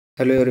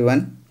Hello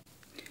everyone.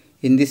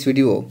 In this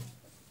video,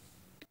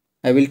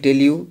 I will tell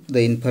you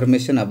the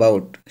information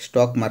about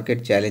stock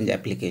market challenge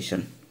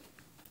application.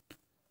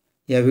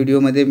 या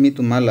व्हिडिओमध्ये मी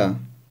तुम्हाला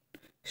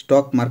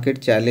stock market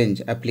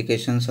challenge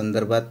application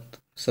संदर्भात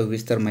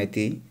सविस्तर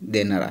माहिती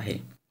देणार आहे.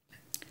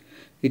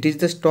 It is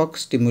the stock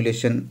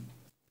stimulation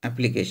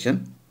application.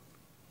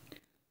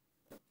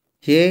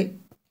 हे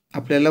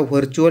आपल्याला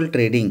virtual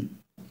trading,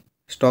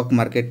 stock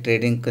market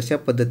trading कशा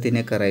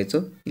पद्धतीने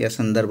करायचं या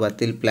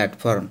संदर्भातील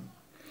प्लॅटफॉर्म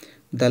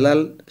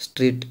दलाल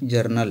स्ट्रीट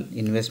जर्नल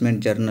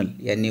इन्व्हेस्टमेंट जर्नल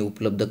यांनी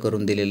उपलब्ध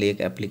करून दिलेले एक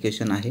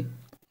ॲप्लिकेशन आहे.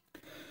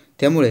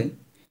 त्यामुळे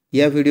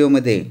या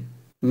व्हिडिओमध्ये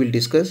will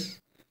discuss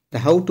the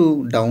how to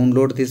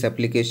download this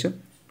application,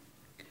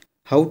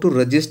 how to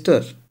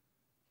register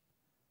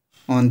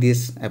on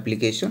this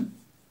application,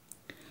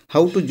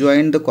 how to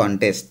join the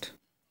contest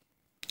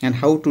and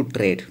how to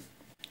trade.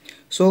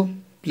 So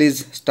please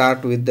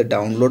start with the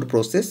download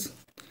process.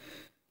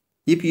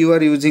 If you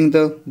are using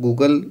the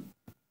Google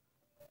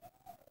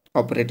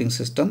operating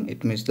system,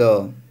 it means the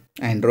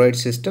Android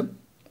system,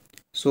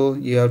 so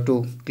you have to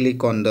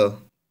click on the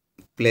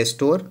Play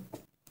Store.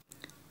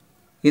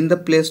 In the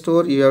Play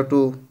Store you have to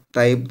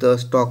type the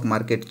stock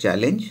market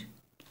challenge.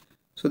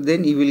 So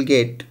then you will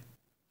get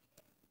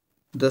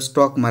the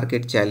stock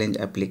market challenge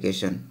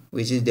application,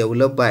 which is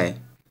developed by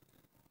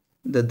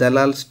the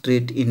Dalal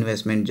Street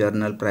Investment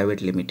Journal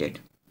Private Limited.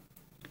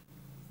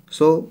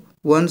 So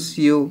once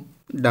you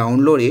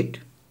download it,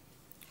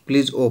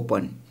 please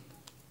open.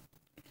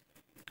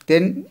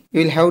 Then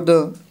you will have the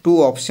two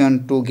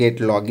options to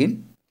get login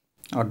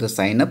or the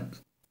sign up.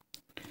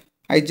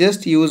 I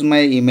just use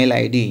my email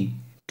ID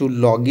to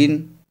log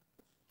in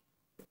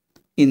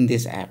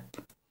this app.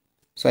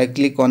 So I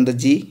click on the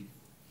G.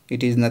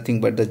 It is nothing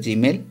but the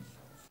Gmail.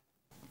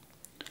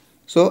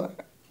 So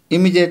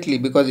immediately,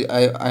 because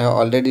I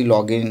already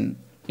log in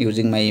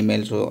using my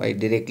email, so I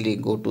directly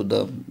go to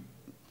the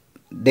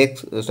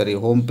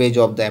home page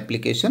of the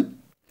application.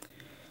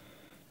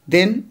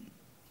 Then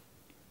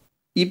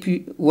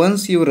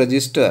once you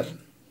register,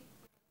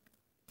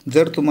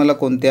 जर तुम्हाला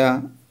कोणत्या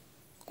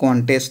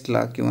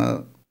कॉन्टेस्टला किंवा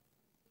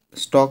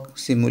stock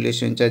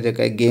सिम्युलेशनच्या जे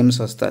काही games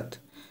असतात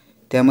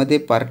त्यामध्ये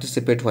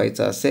participate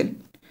व्हायचं असेल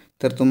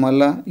तर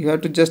तुम्हाला you have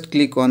to just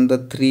click on the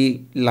 3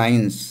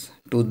 lines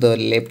to the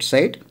left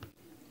side.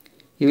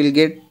 You will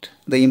get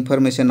the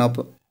information of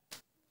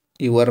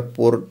your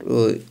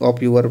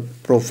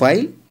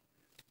profile.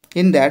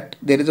 In that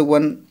there is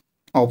one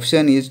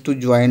option is to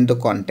join the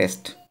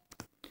contest.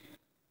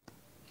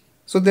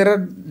 So there are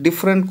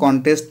different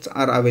contests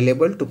are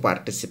available to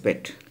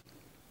participate.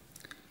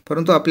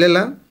 परंतु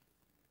आपल्याला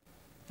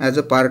as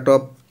a part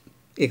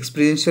of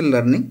experiential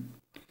learning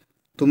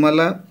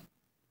तुम्हाला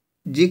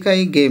जी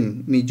काही game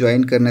मी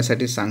join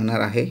करण्यासाठी सांगणार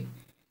आहे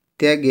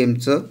त्या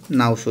गेमचं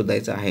नाव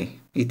शोधायचं आहे.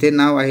 इथे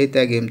नाव आहे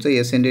त्या गेमचं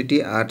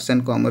SNDT arts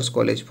and commerce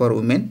college for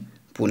women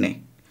Pune.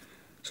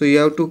 So you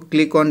have to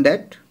click on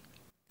that.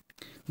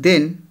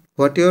 Then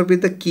what ever be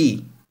the key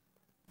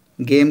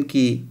game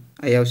की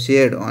I have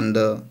shared on the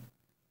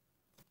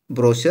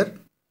brochure.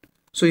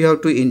 So you have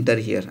to enter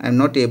here. I am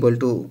not able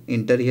to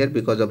enter here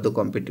because of the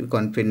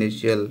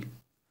confidential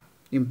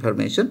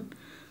information.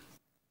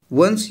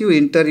 Once you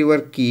enter your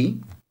key,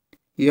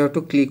 you have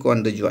to click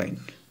on the join.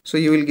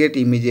 So you will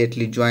get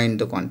immediately join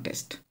the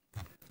contest.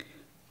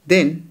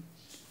 Then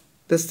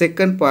the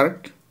second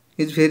part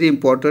is very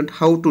important,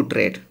 how to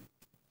trade.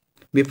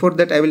 Before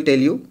that I will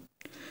tell you,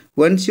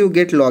 once you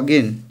get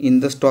login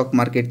in the stock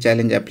market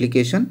challenge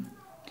application,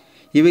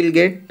 you will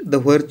get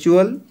the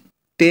virtual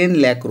 10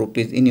 lakh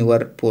rupees in your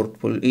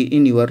portfolio,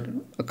 in your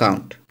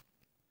account.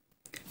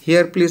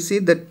 Here please see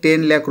that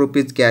 10 lakh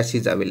rupees cash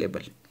is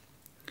available.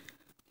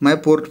 My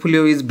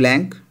portfolio is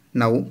blank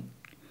now.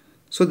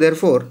 So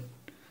therefore,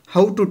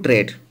 how to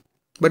trade?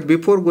 But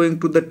before going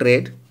to the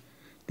trade,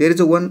 there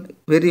is one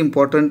very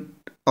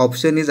important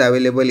option is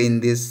available in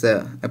this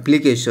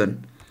application.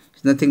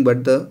 It's nothing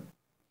but the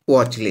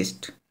watch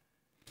list.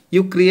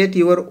 You create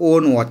your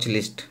own watch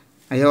list.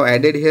 I have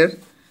added here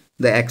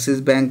the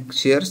Axis Bank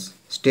shares,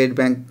 State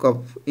Bank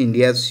of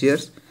India's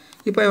shares.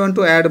 If I want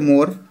to add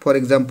more, for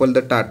example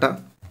the Tata,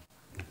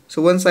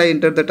 so once I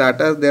enter the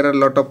Tata, there are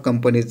a lot of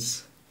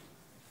companies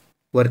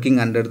working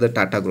under the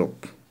Tata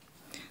group.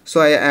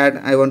 So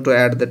I want to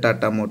add the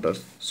Tata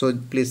Motors. So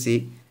please see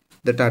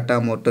the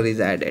Tata Motor is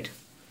added.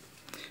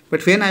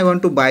 But when I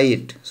want to buy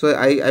it, so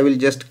I will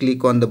just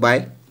click on the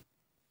buy.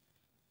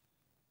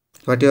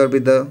 Whatever be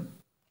the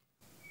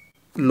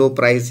low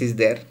price is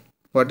there,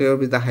 whatever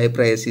be the high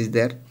price is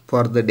there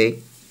for the day,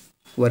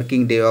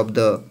 working day of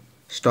the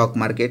stock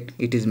market,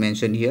 it is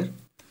mentioned here.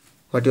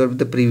 Whatever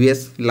the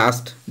previous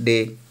last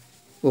day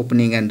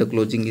opening and the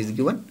closing is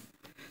given.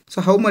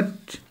 So how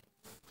much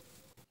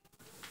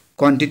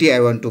quantity I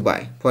want to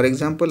buy. For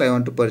example, I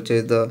want to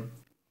purchase the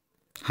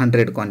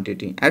 100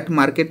 quantity at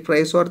market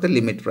price or the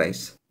limit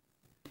price.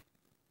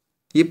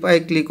 If I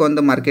click on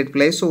the market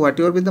price, so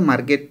whatever be the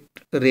market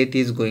rate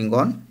is going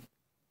on,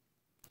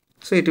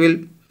 so it will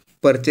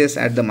purchase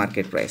at the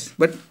market price.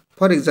 But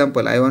for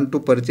example, I want to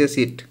purchase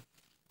it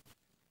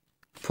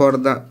for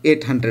the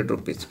 800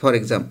 rupees, for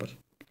example.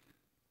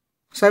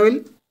 So I will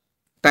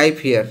type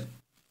here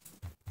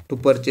to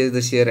purchase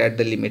the share at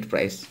the limit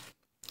price,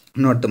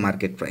 not the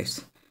market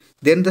price.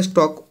 Then the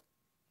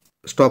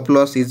stop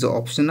loss is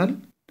optional.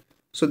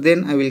 So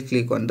then I will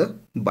click on the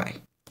buy.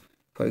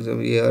 For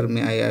example, here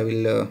I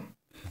will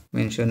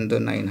mention the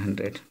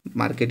 900.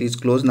 Market is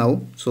closed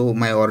now, so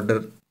my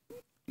order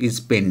is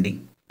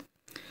pending.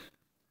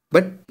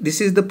 But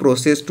this is the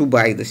process to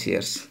buy the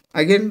shares.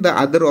 Again, the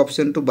other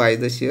option to buy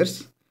the shares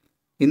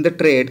in the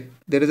trade,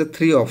 there is a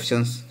 3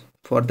 options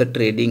for the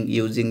trading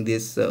using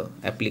this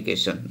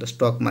application, the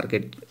stock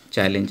market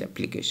challenge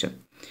application.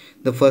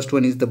 The first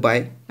one is the buy.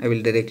 I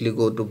will directly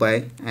go to buy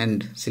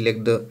and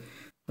select the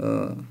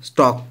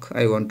stock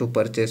I want to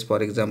purchase.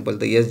 For example,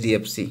 the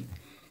SDFC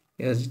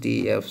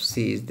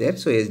is there,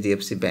 so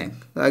SDFC Bank.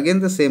 Again,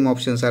 the same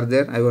options are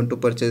there. I want to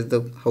purchase the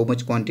how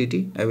much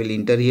quantity. I will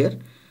enter here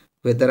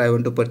whether I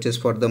want to purchase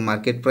for the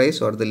market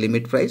price or the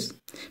limit price.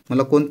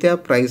 मला कोणत्या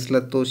प्राइसला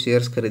तो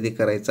shares खरेदी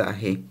करायचा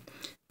आहे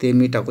ते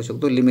मी टाकू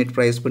शकतो. Limit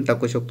price पण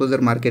टाकू शकतो. जर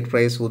मार्केट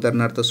प्राइस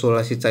उदाहरणार्थ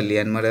 1600 चालली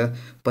आणि मला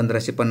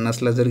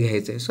 1550 ला जर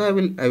घ्यायचं आहे, सो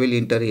I will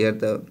enter here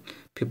the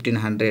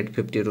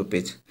 1550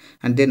 rupees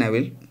and then I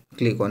will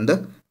click on the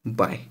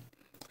buy.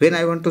 When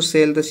I want to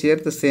sell the share,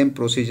 the same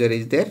procedure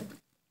is there.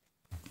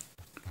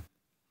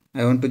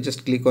 I want to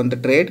just click on the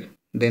trade,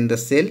 then the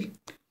sell.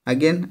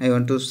 Again, I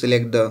want to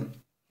select the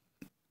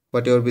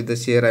whatever be the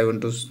share I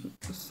want to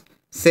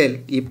sell.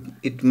 If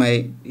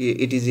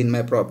it is in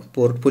my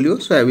portfolio,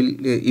 so I will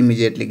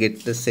immediately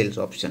get the sales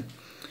option.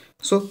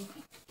 So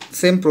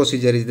same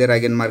procedure is there.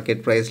 Again,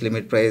 market price,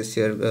 limit price,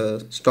 share,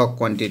 stock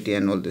quantity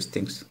and all these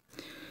things.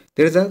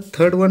 There is a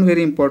third one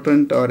very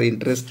important or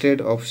interested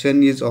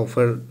option is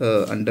offered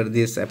under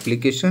this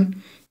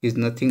application is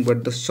nothing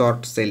but the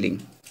short selling.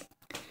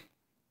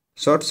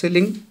 Short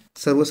selling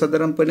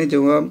सर्वसाधारणपणे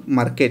जेव्हा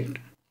market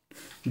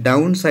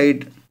down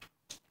side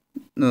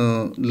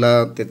ला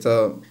त्याचा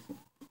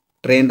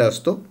trend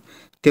असतो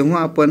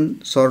तेव्हा आपण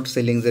short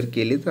selling जर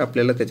केली तर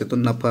आपल्याला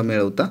त्याच्यातून नफा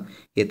मिळवता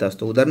येत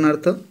असतो.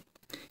 उदाहरणार्थ,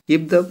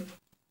 if the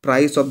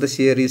price of the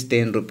share is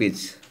 10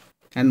 rupees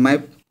and my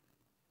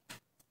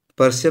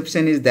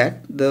perception is that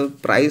the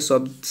price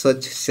of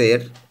such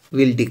share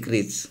will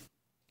decrease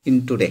in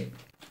today,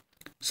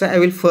 so I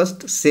will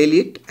first sell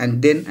it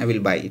and then I will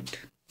buy it.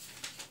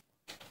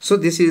 So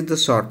this is the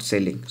short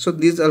selling. So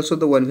this is also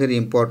the one very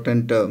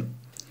important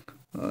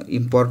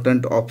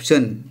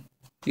option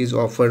is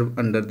offered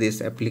under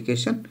this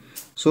application.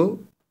 So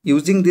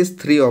using these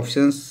 3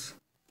 options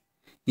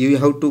you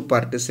have to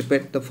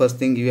participate. The first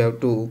thing, you have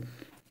to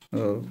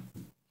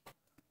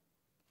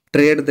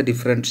trade the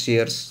different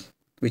shares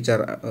which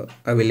are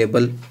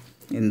available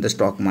in the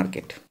stock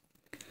market.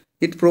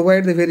 It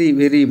provides a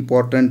very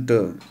important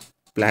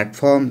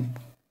platform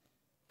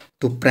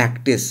to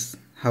practice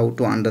how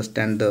to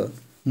understand the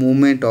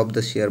movement of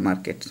the share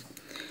markets.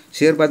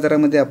 Share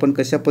बाजारामध्ये आपण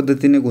कशा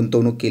पद्धतीने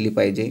गुंतवणूक केली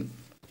पाहिजे,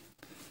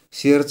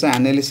 शेअरचं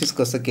analysis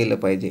कसं केलं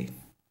पाहिजे.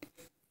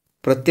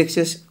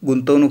 प्रत्यक्ष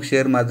गुंतवणूक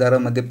शेअर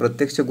बाजारामध्ये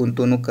प्रत्यक्ष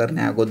गुंतवणूक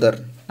करण्या अगोदर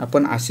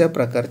आपण अशा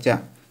प्रकारच्या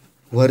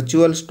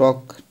व्हर्च्युअल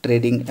स्टॉक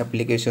ट्रेडिंग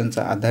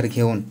ॲप्लिकेशनचा आधार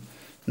घेऊन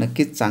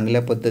नक्कीच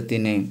चांगल्या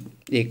पद्धतीने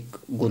एक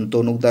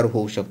गुंतवणूकदार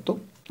होऊ शकतो.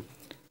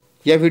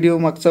 या व्हिडिओ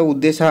मागचा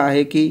उद्देश हा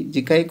आहे की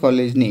जी काही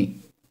कॉलेजने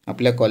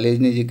आपल्या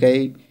कॉलेजने जी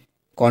काही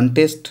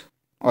कॉन्टेस्ट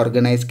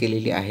ऑर्गनाइज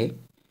केलेली आहे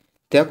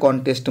त्या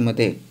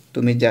कॉन्टेस्टमध्ये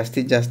तुम्ही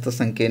जास्तीत जास्त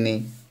संख्येने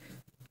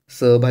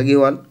सहभागी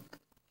व्हाल.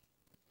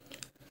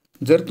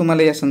 जर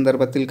तुम्हाला या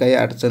संदर्भातील काही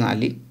अडचण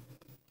आली,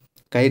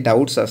 काही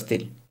डाऊट्स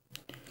असतील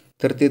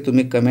तर ते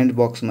तुम्ही कमेंट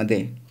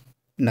बॉक्समध्ये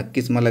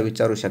नक्कीच मला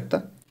विचारू शकता.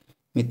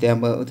 मी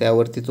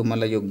त्यावरती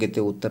तुम्हाला योग्य ते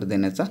उत्तर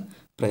देण्याचा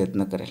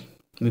प्रयत्न करेल.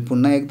 मी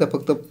पुन्हा एकदा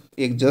फक्त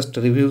एक जस्ट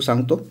रिव्ह्यू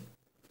सांगतो.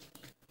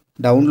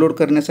 डाउनलोड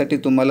करण्यासाठी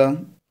तुम्हाला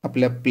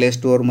आपल्या प्ले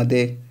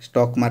स्टोअरमध्ये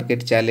स्टॉक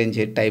मार्केट चॅलेंज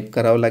हे टाईप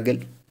करावं लागेल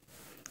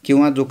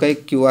किंवा जो काही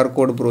QR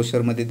कोड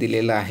ब्रोशरमध्ये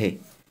दिलेला आहे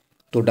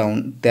तो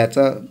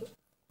त्याचा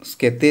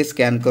ते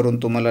स्कॅन करून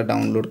तुम्हाला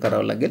डाउनलोड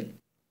करावं लागेल.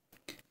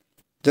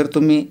 जर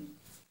तुम्ही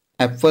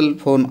ॲपल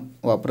फोन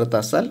वापरत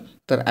असाल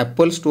तर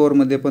ॲपल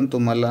स्टोअरमध्ये पण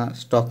तुम्हाला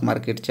स्टॉक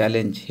मार्केट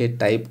चॅलेंज हे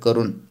टाईप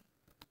करून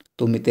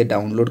तुम्ही ते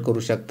डाउनलोड करू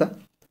शकता.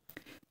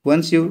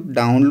 Once you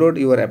download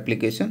your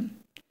application,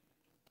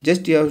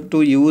 just you have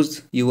to use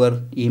your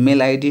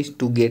email ID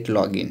to get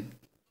log in.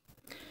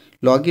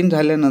 Log in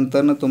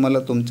झाल्यानंतरनं तुम्हाला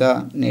तुमचा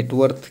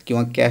नेटवर्थ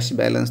किंवा कॅश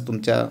बॅलन्स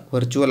तुमच्या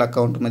व्हर्च्युअल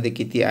अकाउंटमध्ये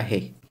किती आहे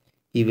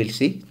you will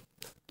see.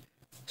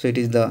 So it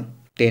is the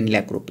 10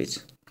 lakh rupees.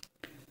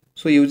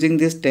 So using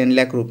this 10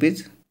 lakh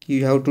rupees you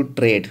have to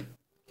trade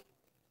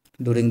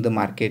during the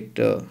market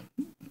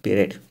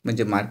period.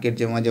 म्हणजे market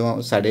जेव्हा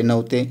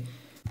 9:30 ते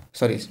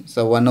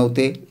 9:15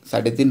 ते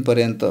 3:30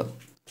 पर्यंत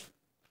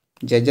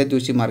ज्या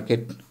दिवशी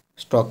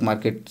स्टॉक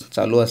मार्केट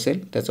चालू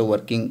असेल त्याचं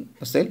वर्किंग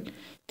असेल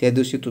त्या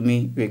दिवशी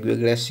तुम्ही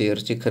वेगवेगळ्या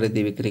शेअरची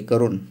खरेदी विक्री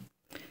करून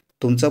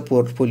तुमचा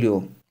पोर्टफोलिओ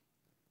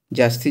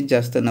जास्तीत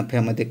जास्त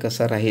नफ्यामध्ये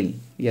कसा राहील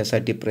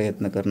यासाठी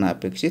प्रयत्न करणं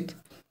अपेक्षित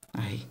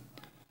आहे.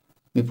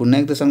 मी पुन्हा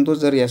एकदा सांगतो,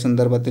 जर या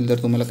संदर्भातील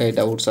जर तुम्हाला काही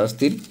डाऊट्स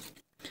असतील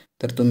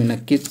तर तुम्ही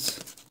नक्कीच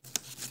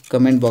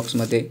कमेंट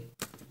बॉक्समध्ये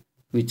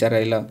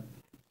विचारायला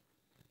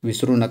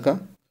विसरू नका,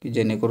 की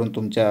जेणेकरून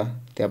तुमच्या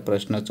त्या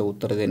प्रश्नाचं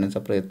उत्तर देण्याचा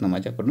प्रयत्न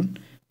माझ्याकडून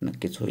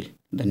नक्कीच होईल.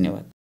 धन्यवाद.